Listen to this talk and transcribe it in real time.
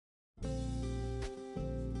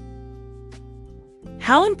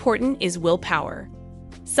How important is willpower?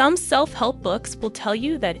 Some self-help books will tell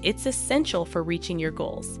you that it's essential for reaching your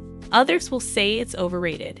goals. Others will say it's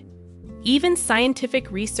overrated. Even scientific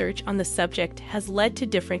research on the subject has led to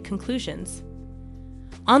different conclusions.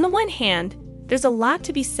 On the one hand, there's a lot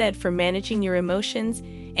to be said for managing your emotions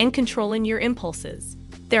and controlling your impulses.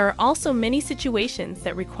 There are also many situations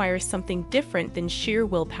that require something different than sheer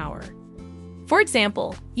willpower. For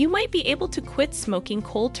example, you might be able to quit smoking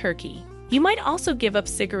cold turkey. You might also give up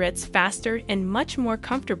cigarettes faster and much more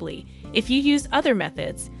comfortably if you use other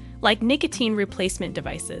methods, like nicotine replacement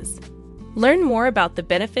devices. Learn more about the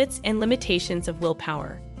benefits and limitations of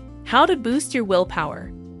willpower. How to boost your willpower.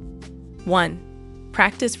 1.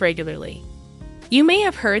 Practice regularly. You may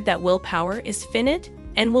have heard that willpower is finite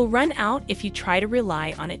and will run out if you try to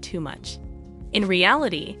rely on it too much. In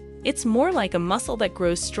reality, it's more like a muscle that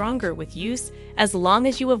grows stronger with use as long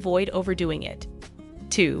as you avoid overdoing it.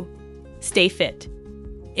 2. Stay fit.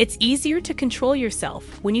 It's easier to control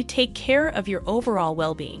yourself when you take care of your overall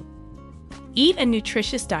well-being. Eat a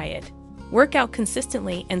nutritious diet, work out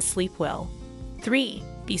consistently, and sleep well. 3.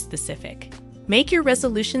 Be specific. Make your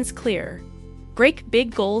resolutions clear. Break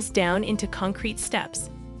big goals down into concrete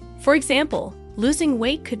steps. For example, losing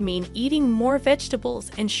weight could mean eating more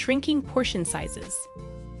vegetables and shrinking portion sizes.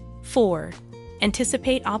 4.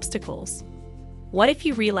 Anticipate obstacles. What if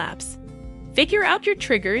you relapse? Figure out your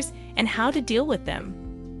triggers and how to deal with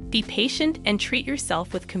them. Be patient and treat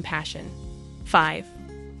yourself with compassion. 5.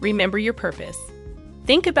 Remember your purpose.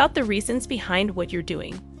 Think about the reasons behind what you're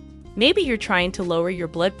doing. Maybe you're trying to lower your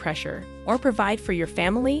blood pressure or provide for your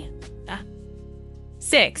family.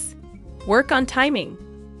 6. Work on timing.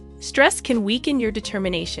 Stress can weaken your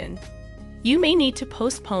determination. You may need to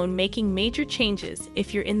postpone making major changes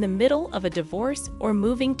if you're in the middle of a divorce or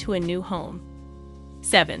moving to a new home.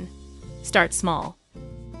 7. Start small.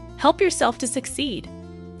 Help yourself to succeed.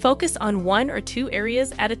 Focus on 1 or 2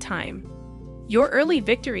 areas at a time. Your early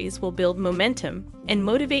victories will build momentum and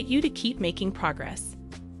motivate you to keep making progress.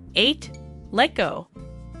 8. Let go.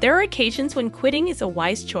 There are occasions when quitting is a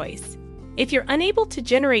wise choice. If you're unable to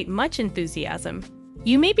generate much enthusiasm,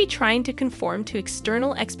 you may be trying to conform to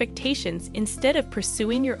external expectations instead of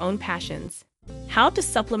pursuing your own passions. How to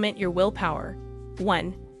supplement your willpower.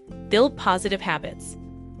 1. Build positive habits.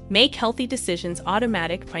 Make healthy decisions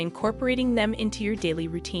automatic by incorporating them into your daily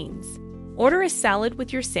routines. Order a salad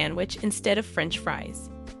with your sandwich instead of French fries.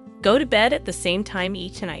 Go to bed at the same time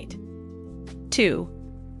each night. 2.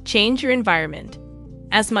 Change your environment.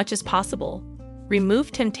 As much as possible,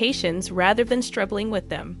 remove temptations rather than struggling with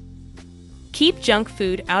them. Keep junk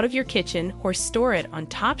food out of your kitchen or store it on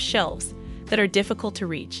top shelves that are difficult to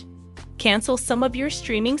reach. Cancel some of your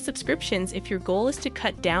streaming subscriptions if your goal is to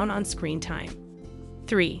cut down on screen time.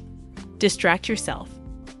 3. Distract yourself.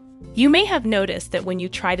 You may have noticed that when you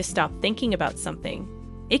try to stop thinking about something,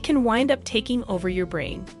 it can wind up taking over your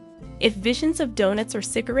brain. If visions of donuts or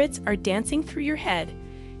cigarettes are dancing through your head,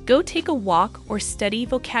 go take a walk or study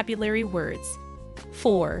vocabulary words.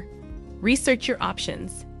 4. Research your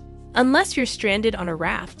options. Unless you're stranded on a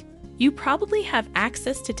raft, you probably have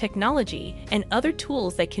access to technology and other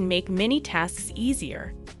tools that can make many tasks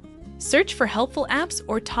easier. Search for helpful apps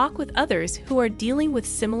or talk with others who are dealing with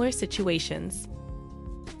similar situations.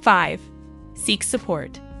 5. Seek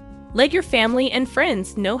support. Let your family and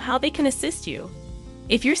friends know how they can assist you.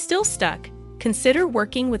 If you're still stuck, consider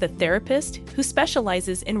working with a therapist who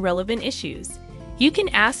specializes in relevant issues. You can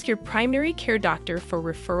ask your primary care doctor for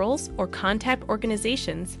referrals or contact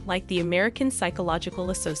organizations like the American Psychological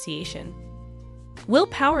Association.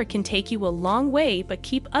 Willpower can take you a long way, but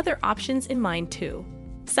keep other options in mind too.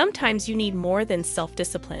 Sometimes you need more than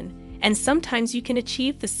self-discipline, and sometimes you can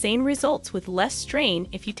achieve the same results with less strain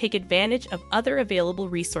if you take advantage of other available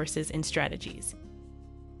resources and strategies.